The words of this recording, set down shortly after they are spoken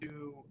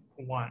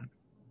1.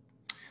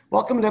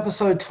 Welcome to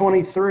episode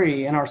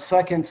 23 and our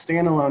second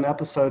standalone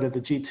episode of the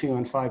G2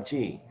 and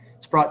 5G.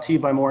 It's brought to you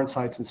by More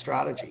Insights and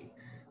Strategy.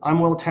 I'm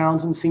Will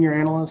Townsend, Senior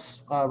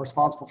Analyst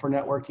responsible for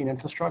networking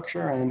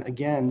infrastructure. And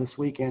again, this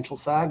week, Anshel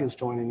Sag is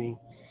joining me.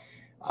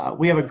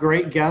 We have a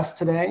great guest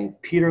today,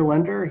 Peter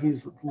Linder.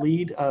 He's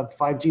lead of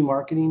 5G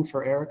marketing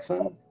for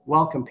Ericsson.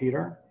 Welcome,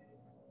 Peter.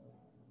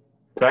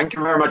 Thank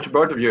you very much,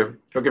 both of you.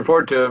 Looking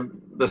forward to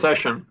the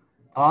session.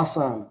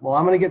 Awesome. Well,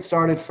 I'm going to get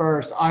started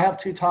first. I have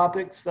two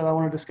topics that I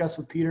want to discuss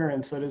with Peter,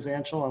 and so does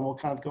Anshel, and we'll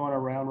kind of go in a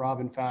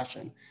round-robin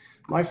fashion.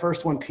 My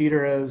first one,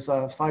 Peter, is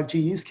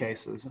 5G use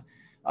cases.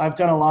 I've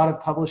done a lot of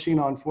publishing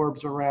on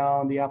Forbes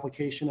around the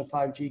application of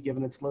 5G,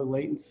 given its low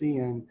latency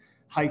and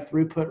high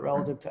throughput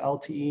relative to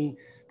LTE,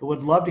 but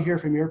would love to hear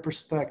from your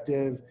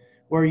perspective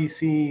where you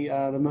see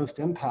the most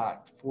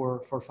impact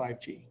for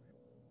 5G.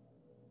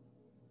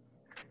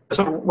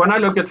 So when I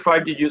look at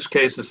 5G use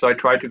cases, I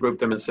try to group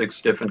them in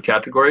 6 different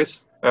categories.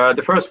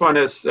 The first one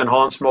is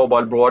enhanced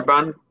mobile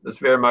broadband. It's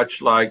very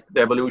much like the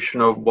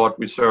evolution of what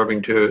we're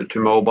serving to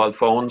mobile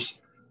phones.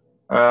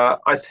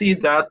 I see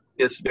that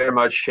is very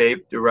much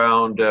shaped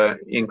around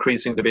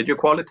increasing the video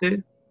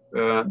quality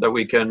that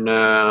we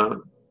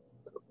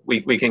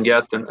can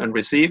get and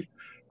receive.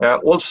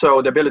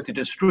 Also, the ability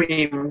to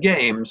stream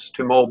games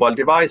to mobile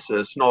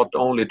devices, not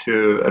only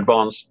to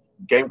advanced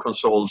game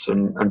consoles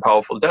and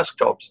powerful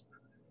desktops.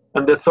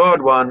 And the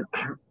third one,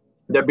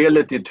 the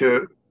ability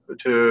to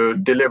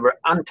deliver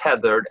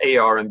untethered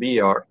AR and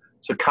VR.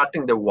 So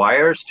cutting the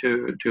wires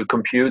to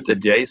compute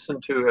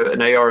adjacent to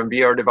an AR and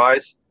VR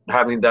device,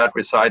 having that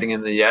residing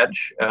in the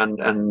edge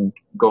and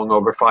going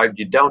over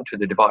 5G down to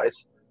the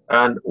device.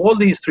 And all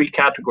these 3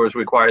 categories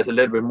requires a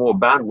little bit more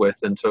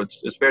bandwidth, and so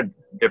it's very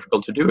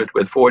difficult to do it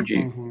with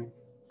 4G. Mm-hmm.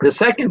 The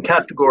second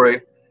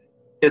category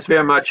is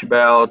very much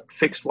about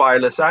fixed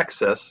wireless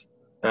access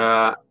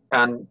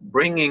and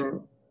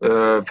bringing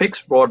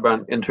fixed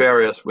broadband into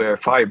areas where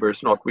fiber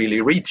is not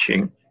really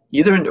reaching,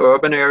 either in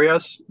urban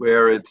areas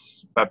where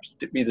it's perhaps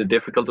either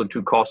difficult or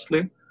too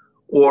costly,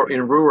 or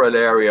in rural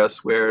areas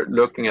where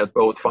looking at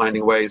both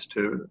finding ways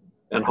to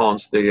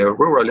enhance the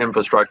rural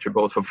infrastructure,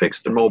 both for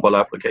fixed and mobile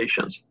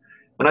applications.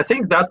 And I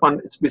think that one,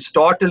 we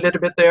started a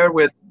little bit there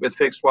with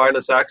fixed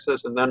wireless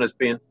access, and then it's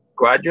been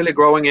gradually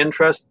growing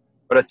interest.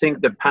 But I think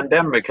the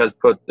pandemic has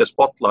put the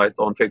spotlight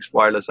on fixed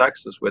wireless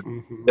access with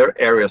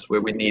their areas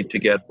where we need to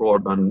get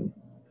broadband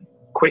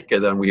quicker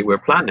than we were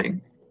planning.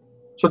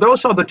 So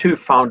those are the 2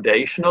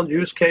 foundational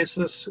use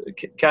cases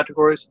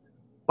categories.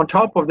 On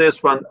top of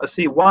this one, I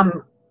see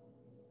one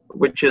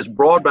which is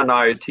broadband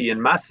IoT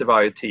and massive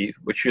IoT,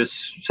 which you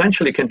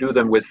essentially can do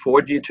them with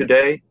 4G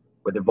today,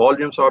 where the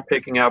volumes are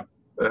picking up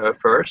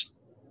first,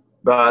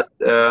 but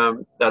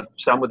that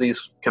some of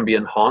these can be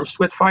enhanced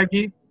with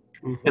 5G.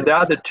 And the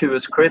other 2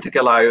 is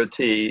critical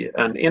IoT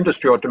and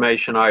industry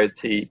automation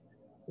IoT,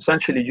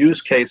 essentially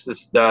use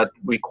cases that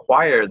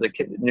require the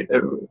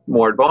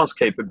more advanced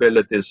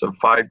capabilities of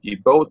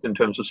 5G, both in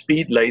terms of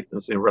speed,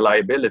 latency, and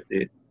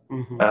reliability,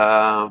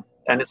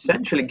 and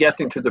essentially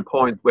getting to the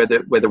point where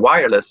the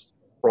wireless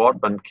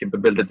broadband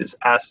capabilities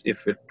as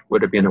if it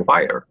would have been a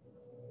wire.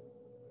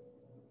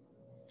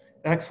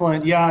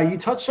 Excellent. Yeah, you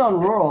touched on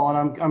rural,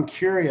 and I'm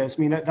curious.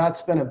 I mean,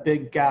 that's been a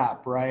big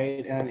gap,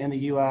 right? And in the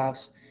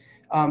U.S.,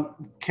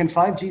 can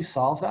 5G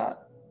solve that?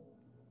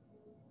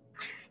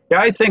 Yeah,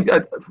 I think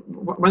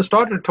when I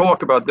started to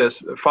talk about this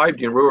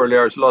 5G in rural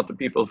areas, a lot of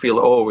people feel,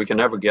 oh, we can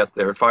never get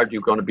there. 5G is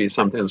going to be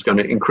something that's going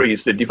to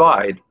increase the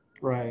divide.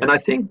 Right. And I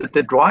think that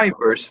the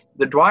drivers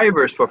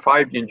for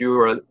 5G in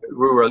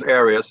rural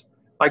areas,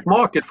 like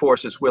market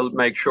forces, will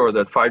make sure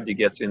that 5G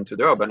gets into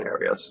the urban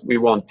areas. We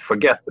won't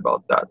forget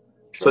about that.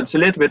 Sure. So it's a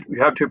little bit, we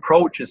have to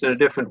approach this in a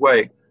different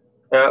way.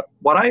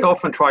 What I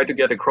often try to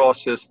get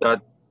across is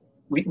that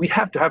we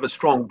have to have a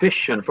strong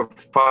vision for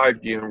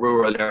 5G in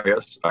rural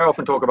areas. I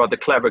often talk about the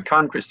clever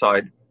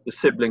countryside, the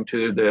sibling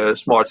to the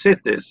smart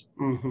cities.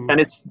 And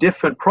it's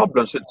different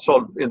problems that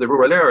solve in the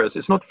rural areas.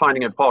 It's not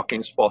finding a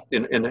parking spot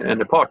in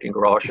a parking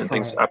garage and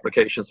things,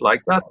 applications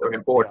like that are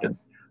important.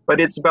 But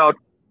it's about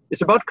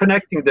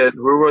connecting the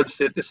rural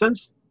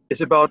citizens.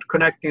 It's about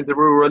connecting the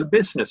rural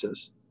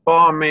businesses,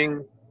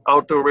 farming,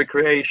 outdoor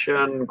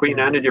recreation, green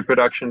energy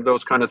production,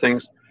 those kind of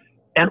things.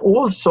 And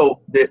also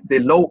the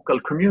local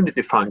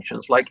community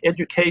functions like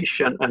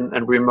education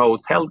and remote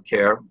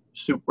healthcare,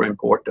 super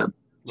important.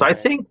 So I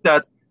think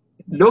that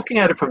looking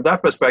at it from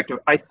that perspective,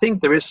 I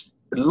think there is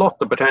a lot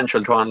of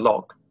potential to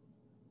unlock.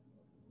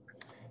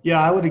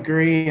 Yeah, I would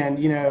agree. And,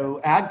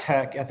 ag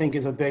tech, I think,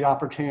 is a big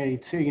opportunity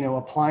too,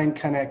 applying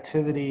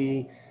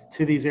connectivity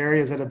to these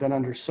areas that have been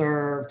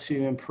underserved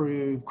to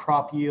improve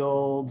crop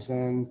yields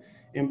and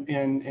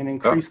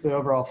increase the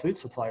overall food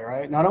supply,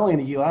 right? Not only in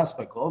the US,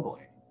 but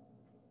globally.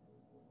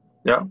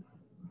 Yeah.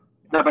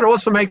 No, but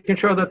also making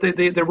sure that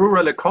the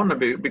rural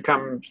economy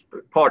becomes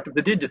part of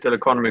the digital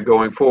economy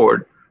going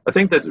forward. I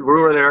think that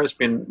rural areas have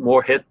been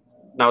more hit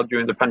now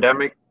during the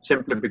pandemic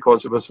simply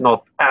because it was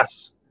not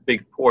as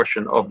big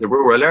portion of the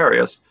rural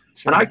areas.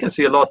 Sure. And I can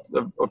see a lot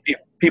of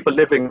people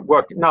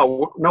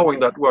knowing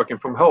that working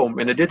from home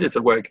in a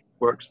digital way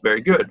works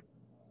very good,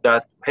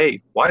 that,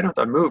 hey, why don't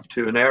I move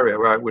to an area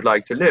where I would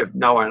like to live?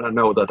 Now I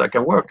know that I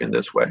can work in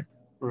this way.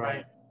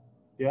 Right.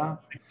 Yeah.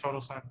 Makes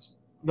total sense.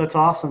 That's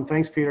awesome.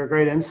 Thanks, Peter.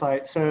 Great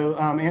insight. So,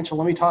 Anshel,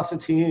 let me toss it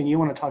to you, and you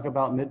want to talk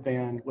about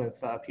midband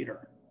with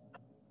Peter.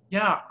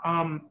 Yeah.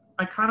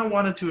 I kind of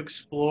wanted to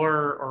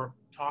explore or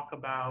talk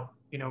about,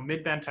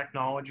 midband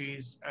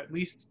technologies, at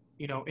least,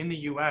 in the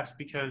US,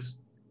 because,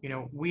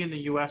 we in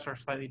the US are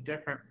slightly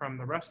different from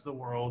the rest of the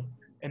world,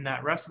 and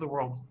that rest of the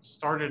world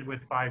started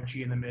with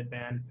 5G in the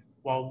midband,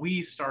 while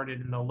we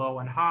started in the low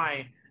and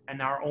high,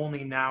 and are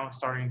only now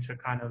starting to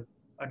kind of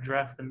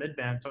address the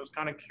midband. So I was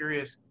kind of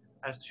curious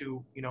as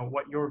to,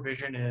 what your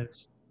vision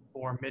is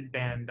for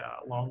midband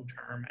long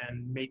term,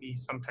 and maybe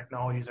some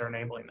technologies are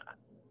enabling that.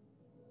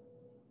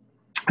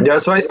 Yeah,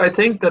 so I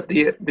think that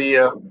the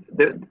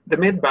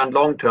midband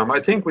long term, I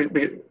think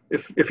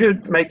if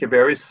you make a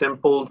very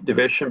simple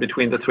division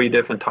between the three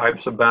different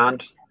types of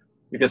bands,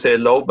 you can say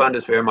low band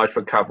is very much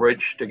for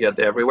coverage to get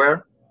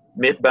everywhere.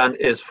 Midband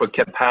is for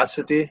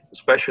capacity,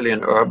 especially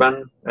in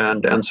urban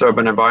and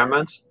suburban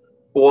environments,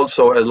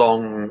 also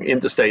along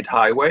interstate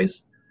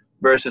highways,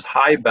 versus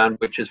high band,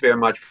 which is very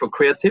much for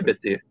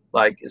creativity,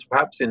 like it's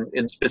perhaps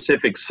in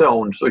specific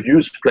zones or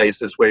use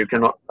places where you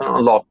can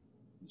unlock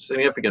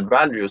significant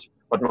values,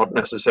 but not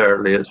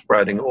necessarily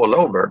spreading all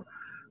over.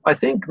 I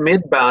think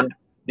midband,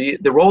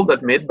 the role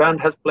that midband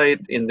has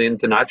played in the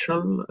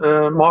international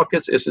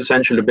markets is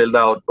essentially build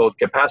out both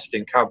capacity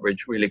and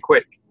coverage really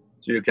quick.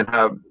 So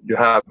you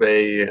have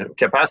a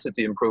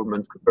capacity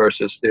improvement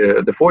versus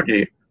the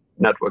 4G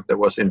network that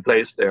was in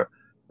place there,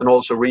 and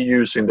also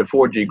reusing the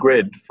 4G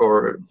grid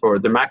for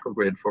the macro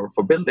grid for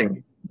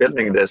building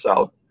this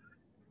out.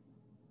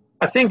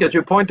 I think, as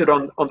you pointed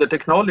on the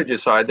technology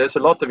side, there's a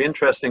lot of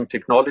interesting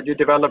technology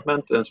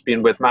development that's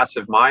been with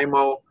massive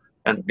MIMO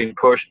and being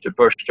pushed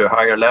to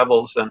higher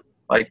levels, and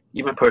like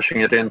even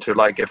pushing it into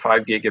like a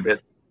 5 gigabit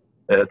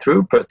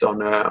throughput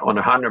on a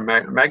 100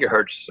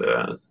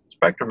 megahertz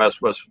spectrum,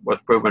 as was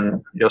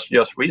proven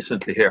just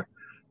recently here.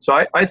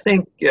 So I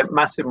think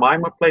massive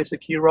MIMO plays a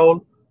key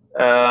role,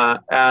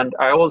 and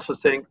I also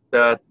think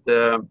that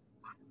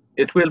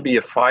it will be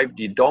a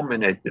 5G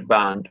dominated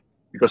band,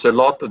 because a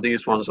lot of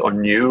these ones are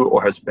new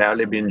or has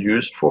barely been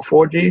used for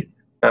 4G.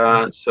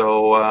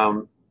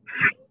 So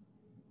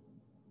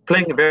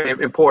playing a very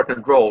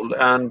important role.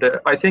 And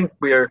I think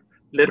we're a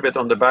little bit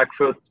on the back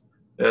foot,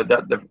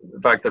 that the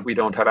fact that we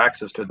don't have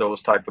access to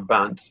those type of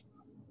bands.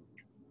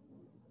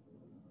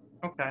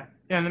 Okay.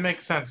 Yeah, and that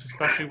makes sense,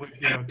 especially with,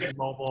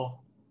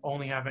 T-Mobile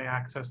only having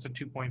access to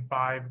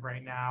 2.5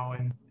 right now,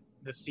 and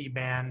the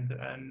C-band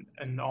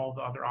and all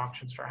the other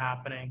auctions are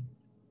happening.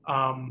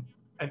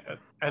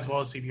 As well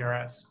as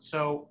CBRS.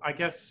 So I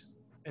guess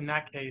in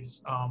that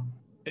case,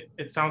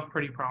 it sounds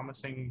pretty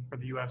promising for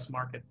the US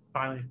market to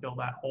finally fill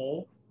that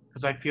hole,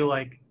 because I feel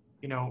like,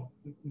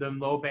 the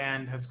low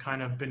band has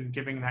kind of been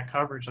giving that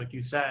coverage, like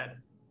you said,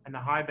 and the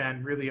high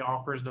band really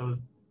offers those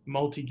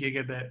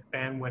multi-gigabit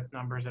bandwidth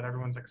numbers that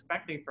everyone's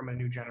expecting from a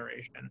new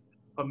generation.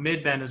 But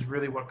mid-band is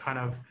really what kind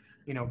of,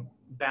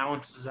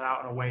 balances it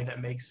out in a way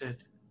that makes it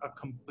a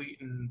complete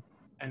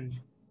and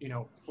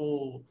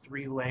full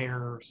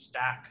 3-layer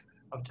stack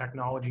of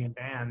technology and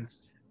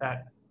bands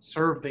that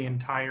serve the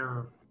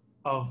entire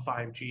of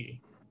 5G.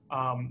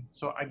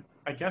 So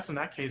I guess in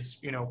that case,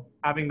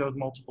 having those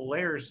multiple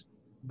layers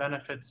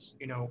benefits,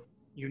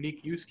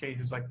 unique use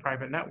cases like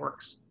private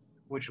networks,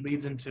 which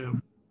leads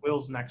into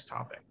Will's next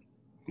topic.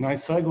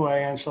 Nice segue,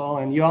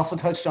 Anshel. And you also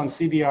touched on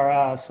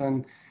CBRS,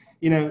 and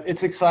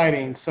it's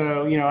exciting.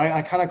 So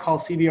I kind of call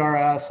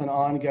CBRS and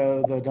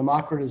OnGo the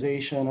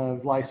democratization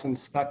of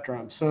licensed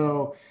spectrum.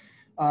 So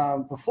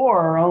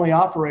before, only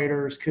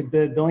operators could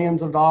bid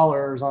billions of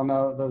dollars on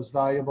those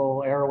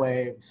valuable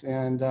airwaves,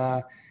 and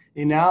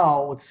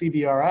now with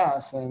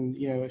CBRS and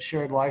a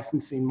shared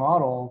licensing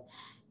model,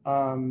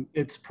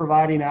 it's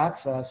providing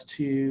access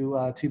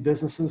to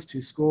businesses,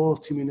 to schools,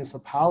 to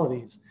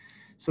municipalities.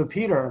 So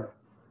Peter,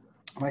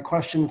 my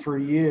question for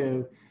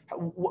you: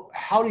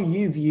 how do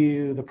you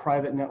view the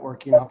private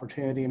networking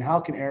opportunity, and how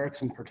can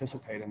Ericsson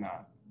participate in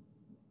that?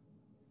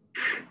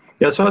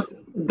 Yeah, so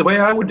the way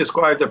I would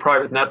describe the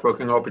private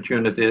networking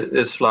opportunity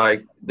is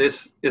like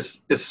this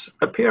is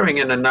appearing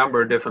in a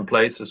number of different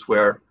places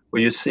where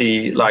you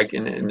see, like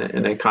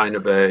in a kind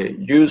of a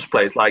use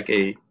place, like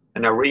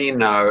an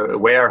arena, a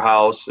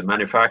warehouse, a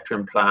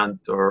manufacturing plant,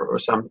 or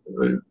some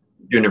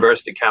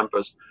university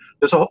campus.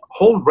 There's a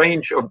whole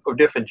range of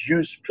different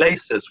use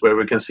places where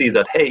we can see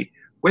that, hey,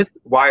 with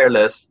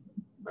wireless,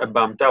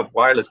 bumped up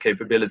wireless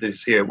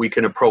capabilities here, we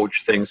can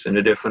approach things in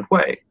a different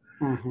way.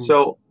 Mm-hmm.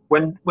 So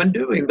when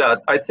doing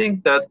that, I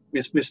think that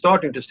we're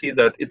starting to see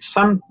that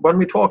when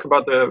we talk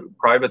about the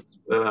private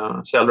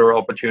cellular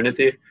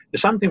opportunity,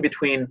 it's something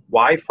between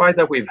Wi-Fi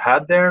that we've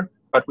had there,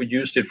 but we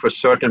used it for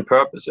certain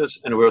purposes,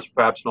 and it was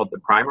perhaps not the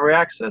primary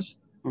access.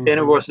 Mm-hmm. And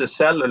it was the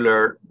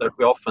cellular that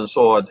we often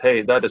saw that,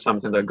 hey, that is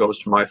something that goes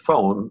to my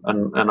phone,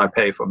 and I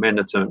pay for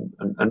minutes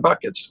and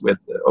buckets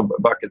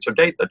of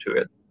data to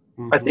it.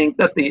 I think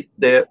that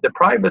the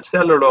private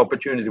cellular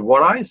opportunity,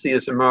 what I see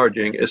is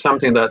emerging, is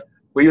something that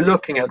where you're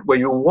looking at where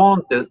you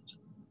want the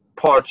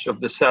parts of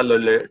the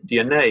cellular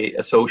DNA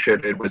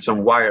associated with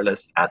some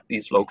wireless at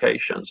these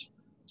locations.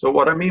 So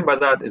what I mean by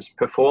that is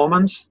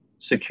performance,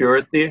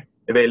 security,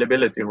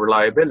 availability, and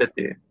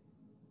reliability.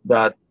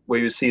 That where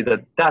you see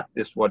that that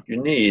is what you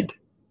need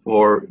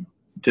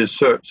to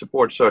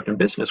support certain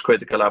business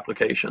critical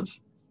applications.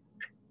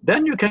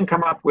 Then you can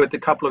come up with a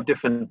couple of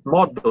different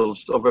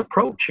models of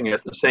approaching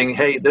it and saying,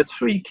 hey, there's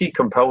three key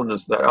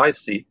components that I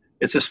see.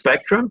 It's a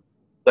spectrum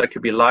that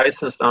could be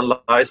licensed,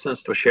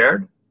 unlicensed, or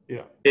shared.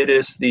 Yeah. It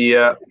is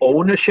the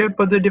ownership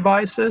of the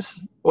devices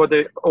or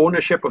the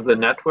ownership of the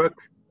network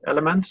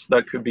elements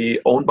that could be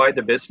owned by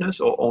the business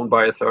or owned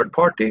by a third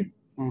party.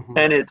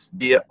 And it's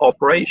the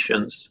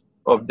operations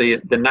of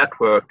the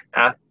network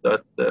at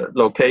the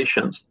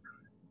locations.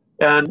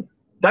 And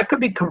that could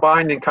be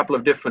combined in a couple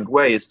of different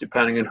ways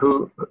depending on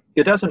who.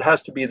 It doesn't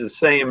have to be the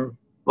same.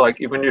 Like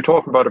when you're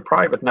talking about a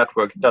private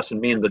network, it doesn't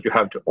mean that you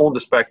have to own the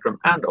spectrum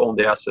and own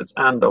the assets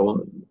and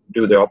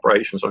do the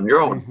operations on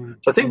your own.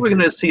 So I think we're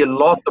going to see a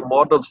lot of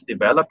models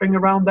developing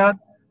around that.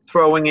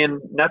 Throwing in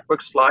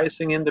network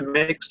slicing in the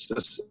mix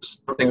is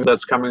something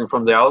that's coming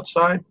from the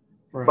outside.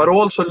 But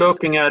also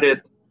looking at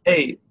it,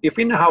 hey, if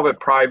we now have a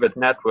private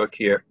network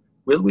here,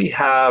 will we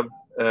have,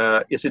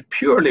 is it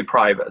purely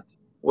private?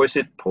 Or is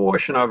it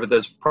portion of it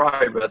as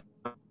private,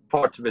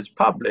 parts of it's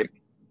public?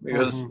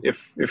 Because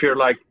if you're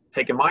like,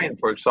 take a mine,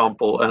 for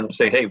example, and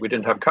say, hey, we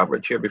didn't have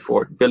coverage here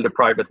before, build a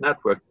private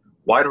network.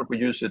 Why don't we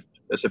use it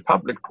as a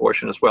public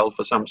portion as well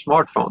for some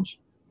smartphones?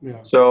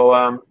 Yeah.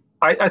 So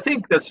I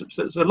think there's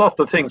a lot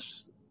of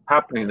things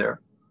happening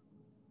there.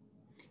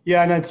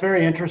 Yeah, and it's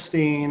very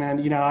interesting.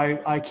 And,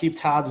 I keep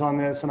tabs on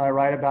this and I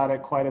write about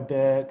it quite a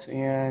bit.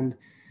 And,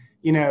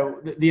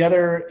 the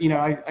other,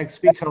 I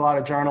speak to a lot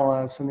of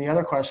journalists, and the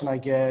other question I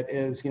get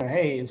is,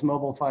 hey, is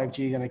mobile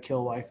 5G going to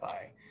kill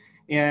Wi-Fi?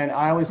 And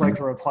I always like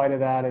to reply to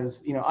that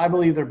as, I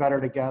believe they're better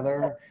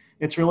together.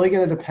 It's really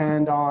going to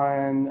depend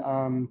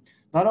on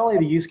not only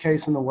the use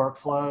case and the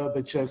workflow,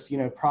 but just,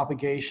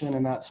 propagation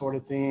and that sort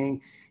of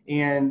thing.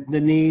 And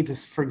the need to,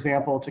 for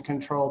example, to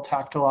control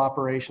tactile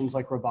operations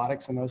like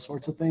robotics and those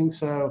sorts of things.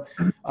 So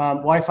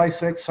Wi-Fi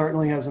 6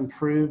 certainly has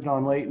improved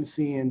on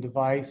latency and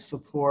device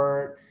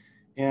support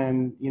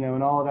and,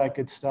 and all of that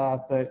good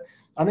stuff. But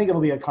I think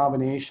it'll be a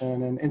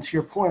combination. And to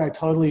your point, I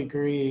totally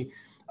agree.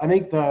 I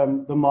think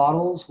the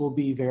models will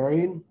be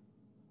varied.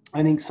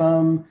 I think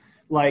some,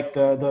 like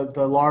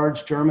the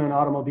large German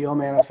automobile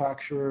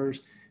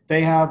manufacturers,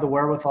 they have the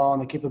wherewithal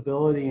and the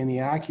capability and the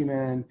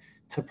acumen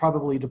to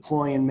probably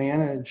deploy and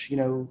manage,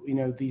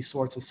 these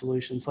sorts of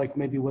solutions, like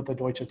maybe with the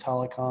Deutsche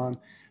Telekom.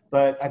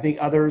 But I think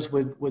others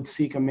would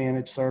seek a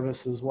managed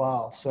service as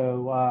well.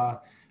 So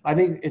I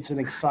think it's an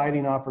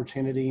exciting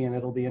opportunity, and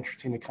it'll be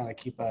interesting to kind of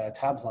keep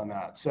tabs on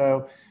that.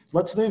 So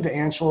let's move to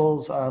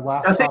Anshel's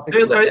last topic.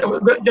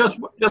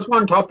 Just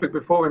one topic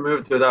before we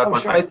move to that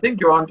one. Sure. I think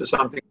you're onto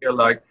something here,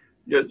 like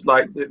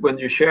when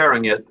you're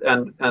sharing it,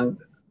 and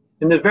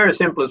in the very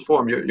simplest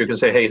form, you can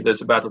say, hey,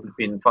 there's a battle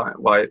between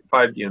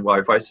 5G and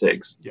Wi-Fi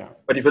 6. Yeah.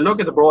 But if you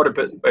look at the broader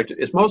perspective,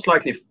 it's most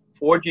likely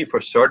 4G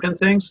for certain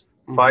things,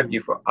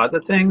 5G for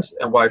other things,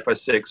 and Wi-Fi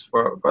 6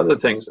 for other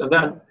things. And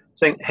then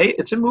saying, hey,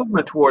 it's a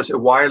movement towards a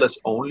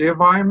wireless-only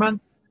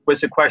environment, where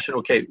it's a question,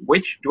 okay,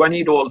 which do I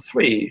need all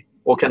three,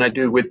 or can I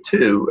do with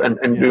two, and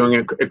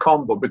doing a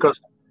combo? Because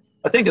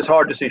I think it's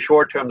hard to see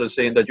short-term to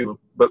saying that you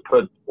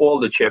put all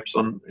the chips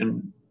on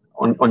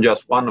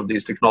just one of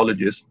these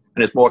technologies,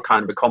 and it's more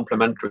kind of a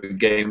complementary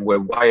game where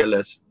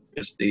wireless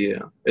is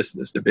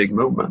the big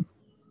movement.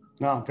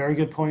 No, very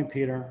good point,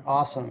 Peter.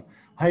 Awesome.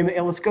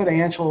 Hey, let's go to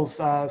Anshel's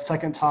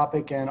second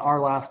topic and our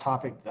last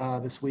topic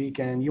this week.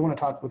 And you want to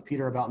talk with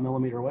Peter about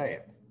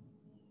mmWave.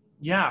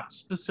 Yeah,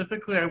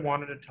 specifically, I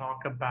wanted to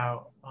talk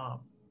about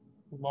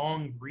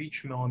long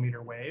reach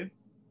mmWave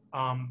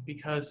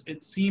because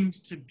it seems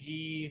to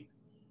be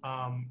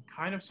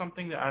kind of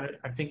something that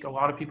I think a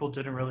lot of people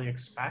didn't really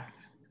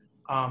expect.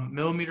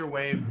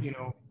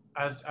 mmWave,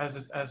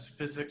 as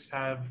physics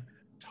have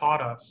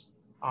taught us,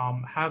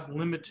 has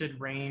limited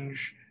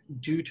range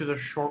due to the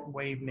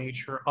shortwave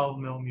nature of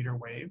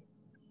mmWave.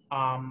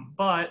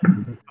 But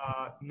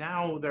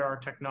now there are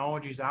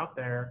technologies out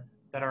there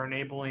that are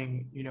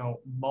enabling,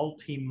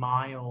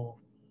 multi-mile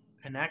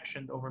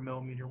connections over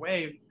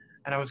mmWave.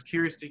 And I was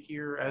curious to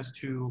hear as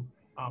to,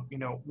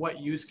 what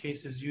use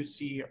cases you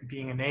see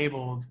being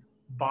enabled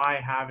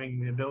by having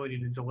the ability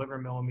to deliver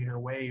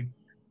mmWave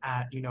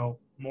at,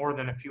 more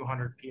than a few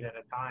hundred feet at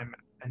a time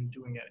and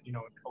doing it, in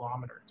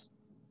kilometers.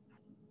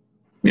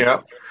 Yeah,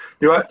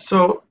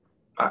 so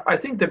I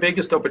think the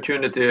biggest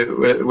opportunity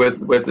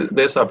with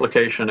this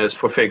application is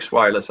for fixed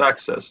wireless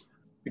access,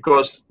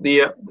 because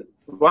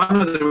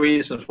one of the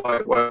reasons why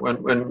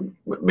when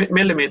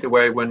millimeter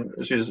wave,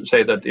 as you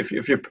say, that if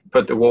you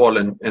put the wall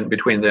in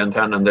between the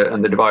antenna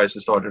and the device,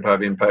 it started to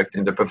have impact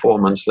in the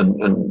performance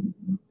and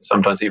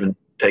sometimes even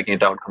taking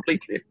it out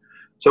completely.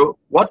 So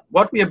what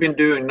we have been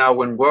doing now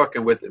when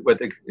working with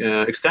the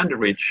extended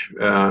reach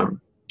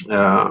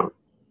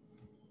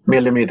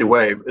millimeter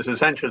wave is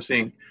essentially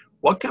seeing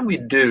what can we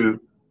do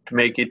to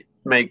make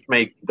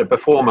the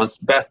performance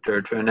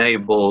better to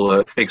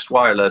enable fixed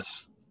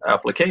wireless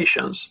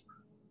applications.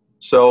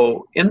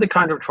 So in the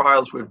kind of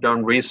trials we've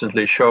done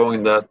recently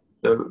showing that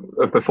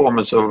a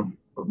performance of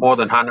more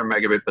than 100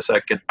 megabit per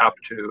second up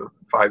to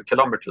 5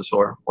 kilometers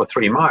or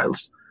 3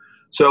 miles.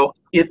 So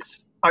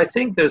I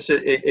think there's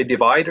a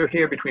divider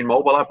here between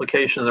mobile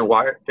applications and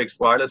fixed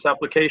wireless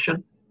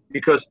application,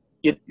 because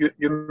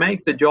you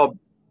make the job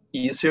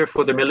easier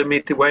for the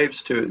millimeter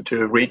waves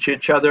to reach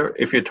each other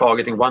if you're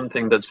targeting one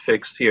thing that's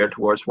fixed here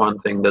towards one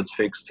thing that's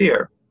fixed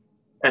here.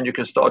 And you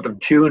can start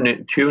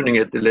tuning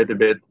it a little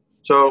bit.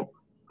 So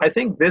I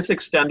think this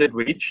extended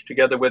reach,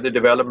 together with the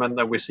development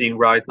that we're seeing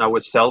right now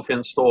with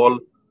self-install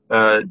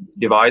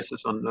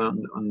devices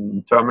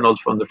on terminals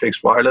from the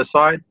fixed wireless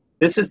side,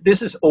 this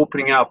is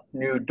opening up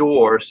new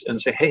doors and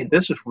say, hey,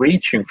 this is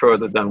reaching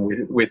further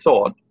than we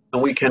thought,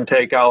 and we can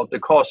take out the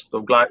cost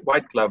of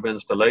white glove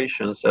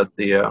installations at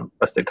the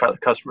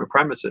customer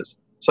premises.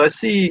 So I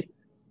see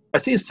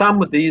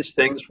some of these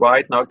things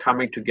right now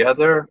coming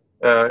together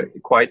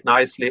quite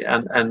nicely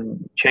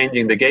and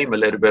changing the game a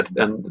little bit,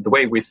 and the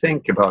way we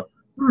think about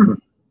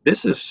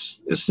this is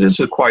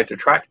quite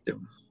attractive.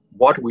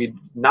 What we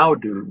now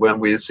do when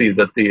we see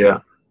that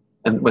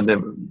when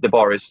the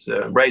bar is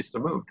raised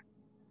or moved.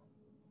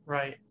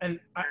 Right, and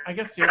I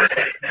guess the other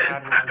question I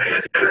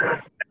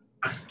had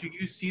was, do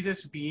you see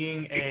this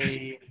being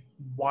a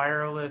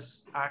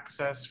wireless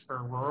access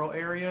for rural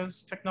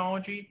areas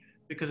technology?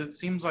 Because it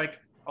seems like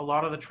a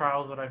lot of the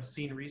trials that I've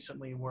seen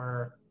recently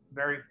were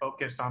very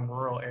focused on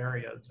rural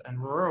areas and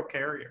rural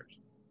carriers.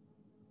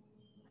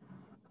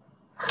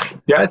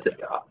 Yeah,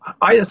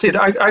 I see it.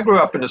 I grew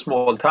up in a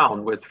small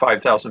town with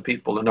 5,000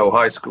 people and no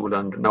high school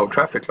and no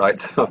traffic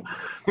lights.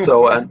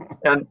 So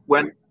and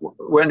when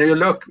you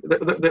look,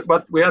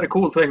 but we had a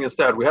cool thing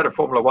instead. We had a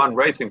Formula One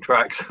racing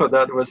track, so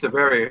that was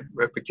very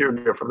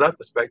peculiar from that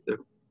perspective.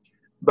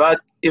 But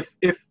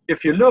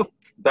if you look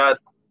that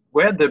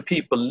where the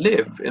people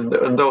live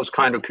in those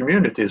kind of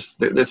communities,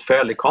 it's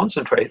fairly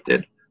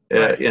concentrated.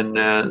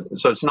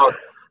 So it's not.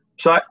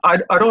 So I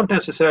don't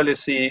necessarily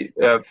see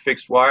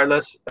fixed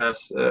wireless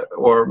as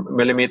or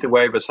millimeter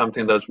wave as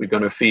something that we're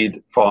going to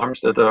feed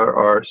farms that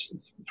are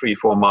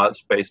 3-4 miles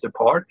spaced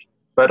apart.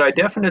 But I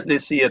definitely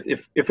see it.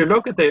 If you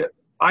look at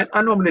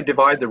I normally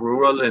divide the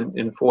rural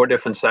in 4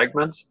 different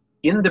segments.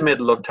 In the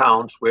middle of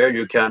towns where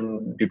you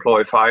can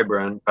deploy fiber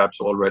and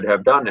perhaps already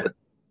have done it,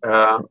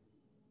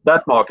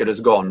 that market is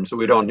gone, so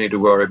we don't need to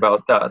worry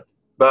about that.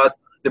 But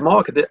the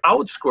market, the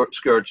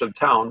outskirts of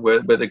town,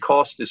 where the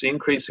cost is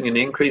increasing and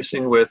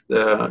increasing with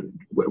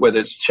where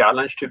there's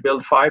challenge to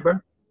build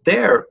fiber,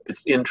 there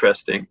it's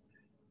interesting.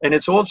 And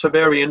it's also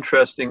very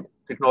interesting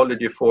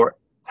technology for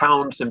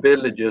towns and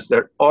villages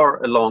that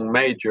are along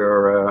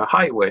major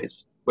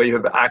highways, where you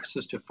have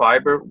access to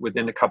fiber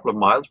within a couple of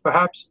miles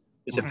perhaps.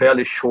 It's a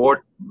fairly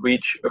short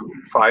reach of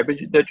fiber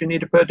that you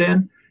need to put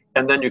in,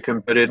 and then you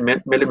can put in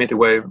millimeter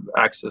wave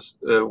access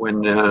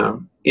when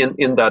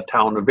in that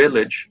town or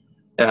village.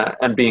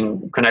 And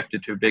being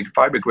connected to a big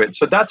fiber grid.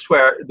 So that's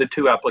where the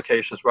 2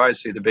 applications where I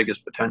see the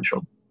biggest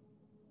potential.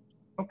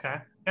 Okay,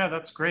 yeah,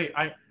 that's great.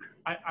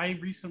 I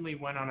recently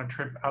went on a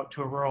trip out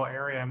to a rural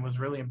area and was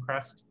really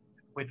impressed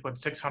with what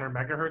 600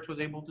 megahertz was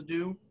able to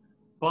do,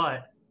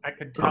 but I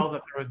could tell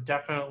that there was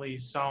definitely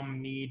some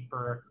need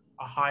for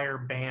a higher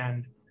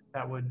band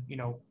that would,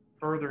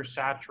 further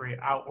saturate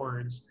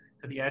outwards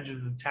to the edge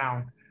of the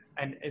town.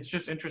 And it's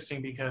just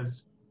interesting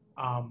because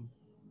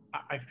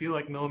I feel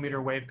like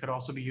millimeter wave could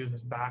also be used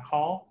as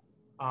backhaul,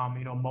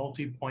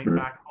 multi-point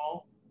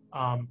backhaul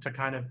to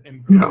kind of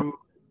improve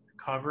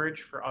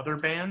coverage for other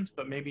bands,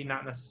 but maybe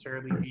not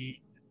necessarily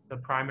be the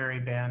primary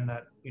band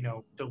that,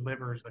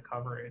 delivers the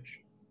coverage.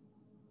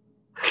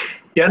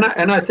 Yeah,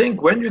 and I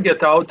think when you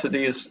get out to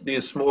these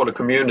smaller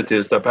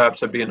communities that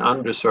perhaps have been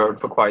underserved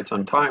for quite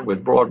some time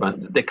with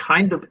broadband, the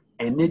kind of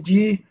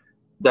energy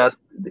that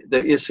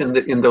there is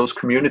in those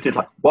communities,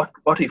 like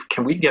what if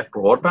can we get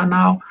broadband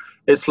now?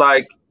 It's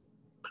like,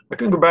 I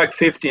can go back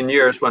 15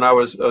 years when I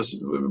was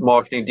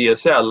marketing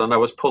DSL, and I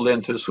was pulled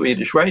into a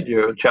Swedish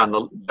radio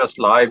channel just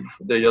live.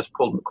 They just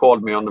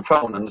called me on the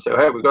phone and said,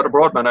 hey, we got a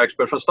broadband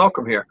expert from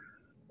Stockholm here.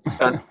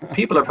 And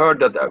people have heard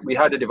that we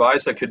had a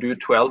device that could do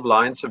 12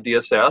 lines of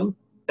DSL,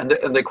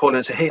 and they call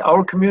and say, hey,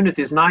 our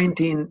community is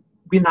 19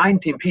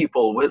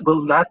 people.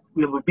 Will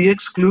we be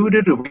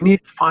excluded? Do we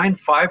need to find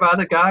 5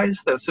 other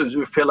guys that so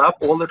we fill up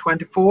all the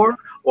 24,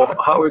 or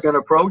how are we going to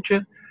approach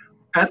it?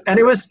 And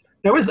it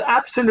was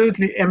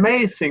absolutely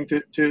amazing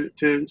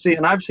to see,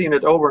 and I've seen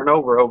it over and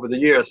over the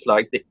years,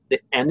 like the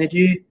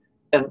energy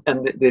and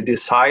the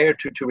desire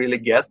to really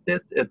get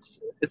it. It's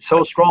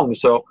so strong.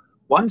 So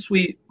once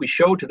we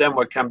show to them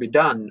what can be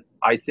done,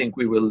 I think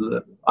we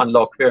will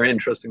unlock very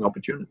interesting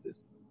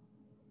opportunities.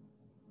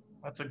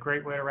 That's a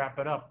great way to wrap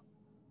it up.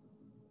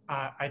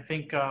 I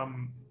think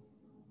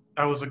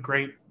that was a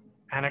great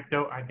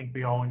anecdote. I think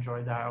we all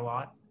enjoyed that a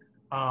lot.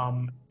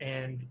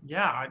 And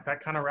yeah, that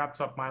kind of wraps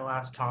up my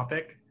last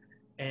topic.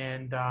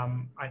 And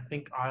I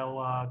think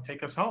I'll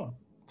take us home.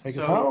 Take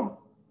us home.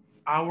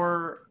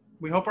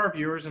 We hope our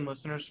viewers and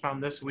listeners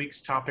found this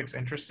week's topics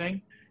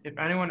interesting. If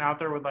anyone out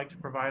there would like to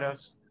provide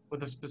us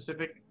with a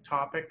specific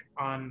topic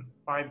on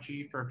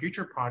 5G for a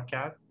future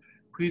podcast,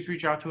 please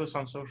reach out to us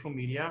on social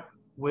media.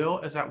 Will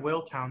is at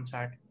Will Town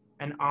Tech,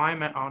 and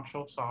I'm at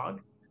Anshel Sog.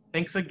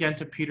 Thanks again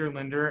to Peter,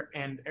 Linder,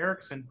 and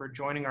Ericsson for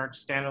joining our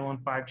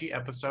standalone 5G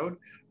episode.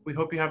 We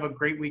hope you have a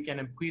great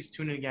weekend, and please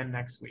tune in again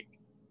next week.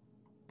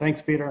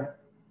 Thanks, Peter.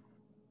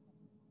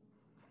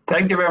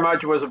 Thank you very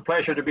much. It was a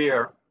pleasure to be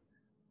here.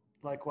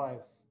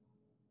 Likewise.